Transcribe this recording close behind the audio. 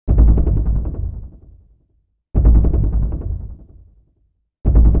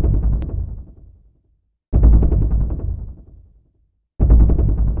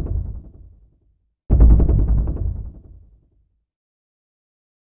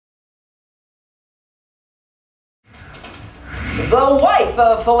The wife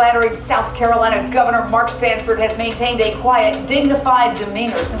of philandering South Carolina Governor Mark Sandford has maintained a quiet, dignified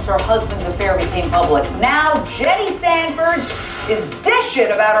demeanor since her husband's affair became public. Now, Jenny Sandford is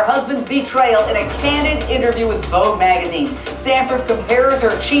dishing about her husband's betrayal in a candid interview with Vogue magazine. Sandford compares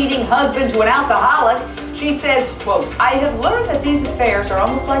her cheating husband to an alcoholic. She says, quote, "I have learned that these affairs are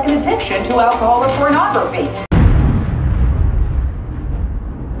almost like an addiction to alcohol or pornography."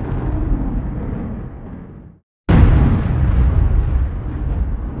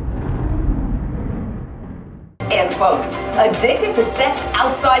 End quote. Addicted to sex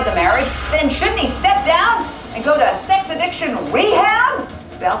outside the marriage? Then shouldn't he step down and go to sex addiction rehab?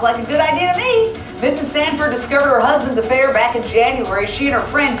 Sounds like a good idea to me. Mrs. Sandford discovered her husband's affair back in January. She and her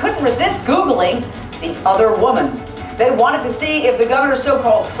friend couldn't resist Googling the other woman. They wanted to see if the governor's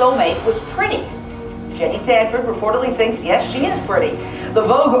so-called soulmate was pretty. Jenny Sandford reportedly thinks, yes, she is pretty. The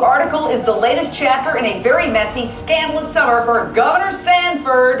Vogue article is the latest chapter in a very messy, scandalous summer for Governor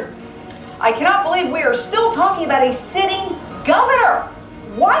Sandford. I cannot believe we are still talking about a sitting governor.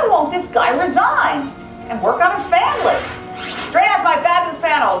 Why won't this guy resign and work on his family? Straight out to my fabulous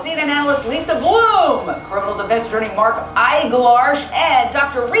panel, CNN analyst Lisa Bloom, criminal defense attorney Mark Eiglarsh, and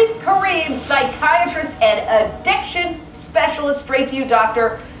Dr. Reef Kareem, psychiatrist and addiction specialist. Straight to you,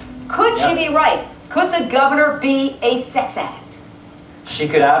 doctor. Could she be right? Could the governor be a sex addict? She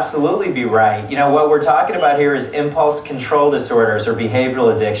could absolutely be right. You know, what we're talking about here is impulse control disorders or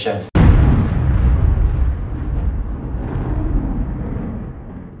behavioral addictions.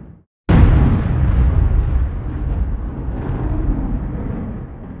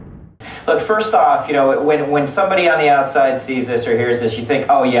 Look, first off, you know, when somebody on the outside sees this or hears this, you think,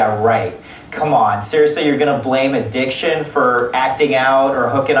 oh yeah, right. Come on, seriously, you're going to blame addiction for acting out or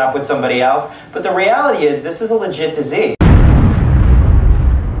hooking up with somebody else? But the reality is, this is a legit disease.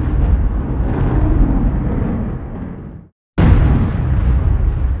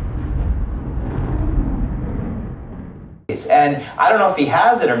 And I don't know if he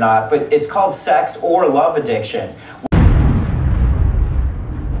has it or not, but it's called sex or love addiction.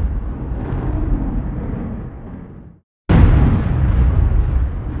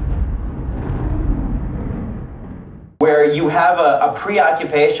 Where you have a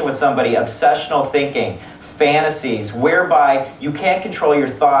preoccupation with somebody, obsessional thinking, fantasies, whereby you can't control your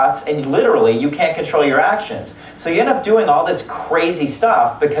thoughts and literally you can't control your actions. So you end up doing all this crazy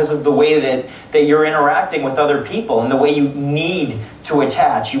stuff because of the way that you're interacting with other people and the way you need to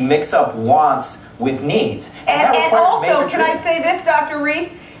attach. You mix up wants with needs. And also, can I say this, Dr.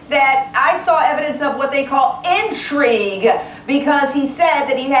 Reef? That I saw evidence of what they call intrigue, because he said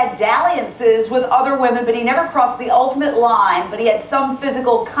that he had dalliances with other women, but he never crossed the ultimate line, but he had some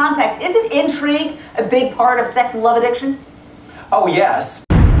physical contact. Isn't intrigue a big part of sex and love addiction? Oh, yes.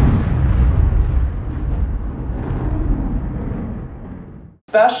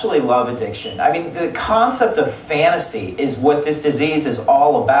 Especially love addiction. I mean, the concept of fantasy is what this disease is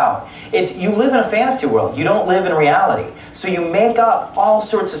all about. It's, you live in a fantasy world. You don't live in reality. So you make up all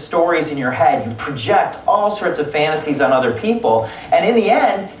sorts of stories in your head. You project all sorts of fantasies on other people. And in the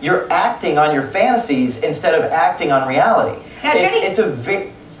end, you're acting on your fantasies instead of acting on reality. Now, it's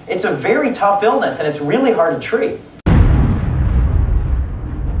a very tough illness, and it's really hard to treat.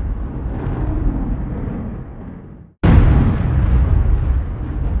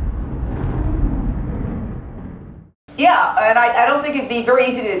 Yeah, and I don't think it'd be very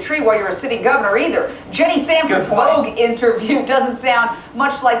easy to treat while you're a sitting governor either. Jenny Sandford's Vogue interview doesn't sound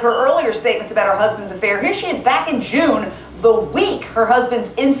much like her earlier statements about her husband's affair. Here she is back in June, the week her husband's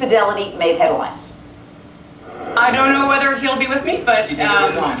infidelity made headlines. I don't know whether he'll be with me, but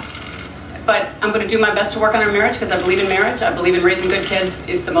I'm going to do my best to work on our marriage because I believe in marriage. I believe in raising good kids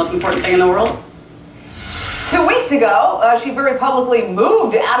is the most important thing in the world. 2 weeks ago, she very publicly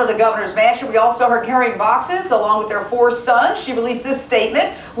moved out of the governor's mansion. We all saw her carrying boxes along with their 4 sons. She released this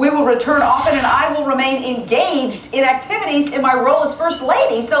statement: "We will return often and I will remain engaged in activities in my role as First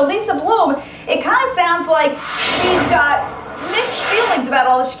Lady." So Lisa Bloom, it kind of sounds like she's got mixed feelings about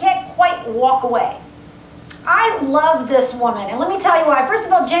all this. She can't quite walk away. I love this woman, and let me tell you why. First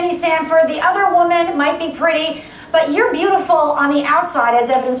of all, Jenny Sandford, the other woman might be pretty, but you're beautiful on the outside, as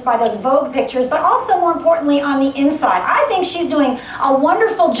evidenced by those Vogue pictures, but also, more importantly, on the inside. I think she's doing a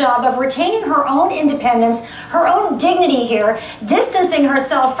wonderful job of retaining her own independence, her own dignity here, distancing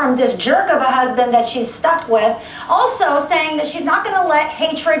herself from this jerk of a husband that she's stuck with, also saying that she's not going to let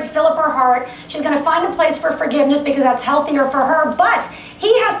hatred fill up her heart. She's going to find a place for forgiveness because that's healthier for her, but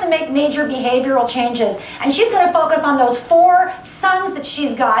He has to make major behavioral changes. And she's going to focus on those 4 sons that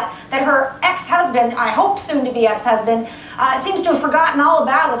she's got that her ex-husband, I hope soon to be ex-husband, seems to have forgotten all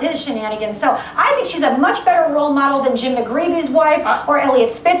about with his shenanigans. So I think she's a much better role model than Jim McGreevy's wife or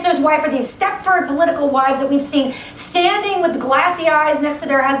Elliot Spitzer's wife or these Stepford political wives that we've seen standing with glassy eyes next to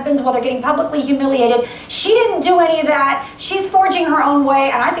their husbands while they're getting publicly humiliated. She didn't do any of that. She's forging her own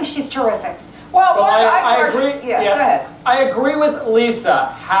way, and I think she's terrific. Well, I agree. Yeah, go ahead. I agree with Lisa.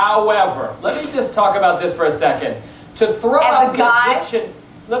 However, let me just talk about this for a second. To throw out the addiction,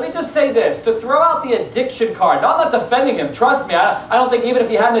 let me just say this. To throw out the addiction card. No, I'm not defending him. Trust me. I don't think even if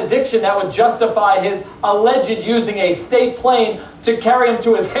he had an addiction, that would justify his alleged using a state plane to carry him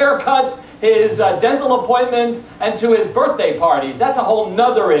to his haircuts, his dental appointments, and to his birthday parties. That's a whole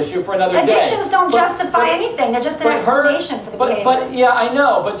nother issue for another day. Addictions don't justify anything. They're just an explanation for the behavior. But yeah, I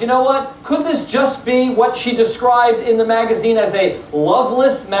know. But you know what? Could this just be what she described in the magazine as a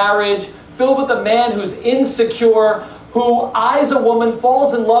loveless marriage filled with a man who's insecure, who eyes a woman,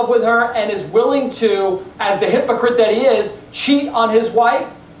 falls in love with her, and is willing to, as the hypocrite that he is, cheat on his wife?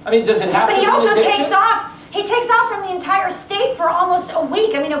 I mean, does it have to be an addiction? But he also takes off. He takes off from the entire state for almost a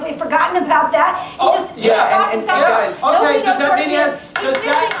week. I mean, have we forgotten about that? He just takes off himself. Guys, okay, does that mean he has... He's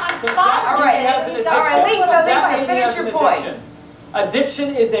missing on 5 All right, Lisa, finish your point.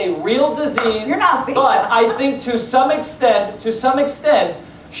 Addiction is a real disease. You're not Lisa. But I think to some extent,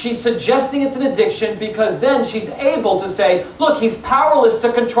 she's suggesting it's an addiction because then she's able to say, look, he's powerless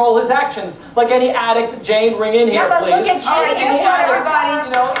to control his actions. Like any addict, Jane, ring in here, but please. look at Jane. All right, guess what, everybody?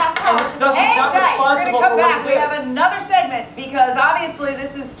 You know, and it's not Hang tight. We're responsible going to come for back. what We he did. have another segment because obviously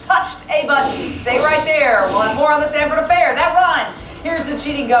this has touched a button. Stay right there. We'll have more on the Sandford affair. That rhymes. Here's the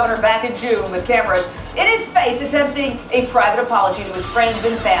cheating governor back in June with cameras in his face attempting a private apology to his friends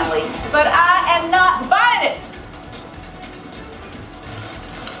and family. But I am not buying it.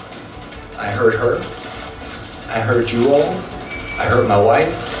 I hurt her. I hurt you all. I hurt my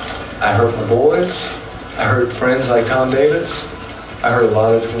wife. I hurt my boys. I hurt friends like Tom Davis. I hurt a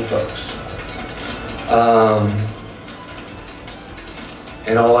lot of different folks.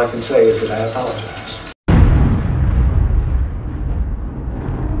 And all I can say is that I apologize.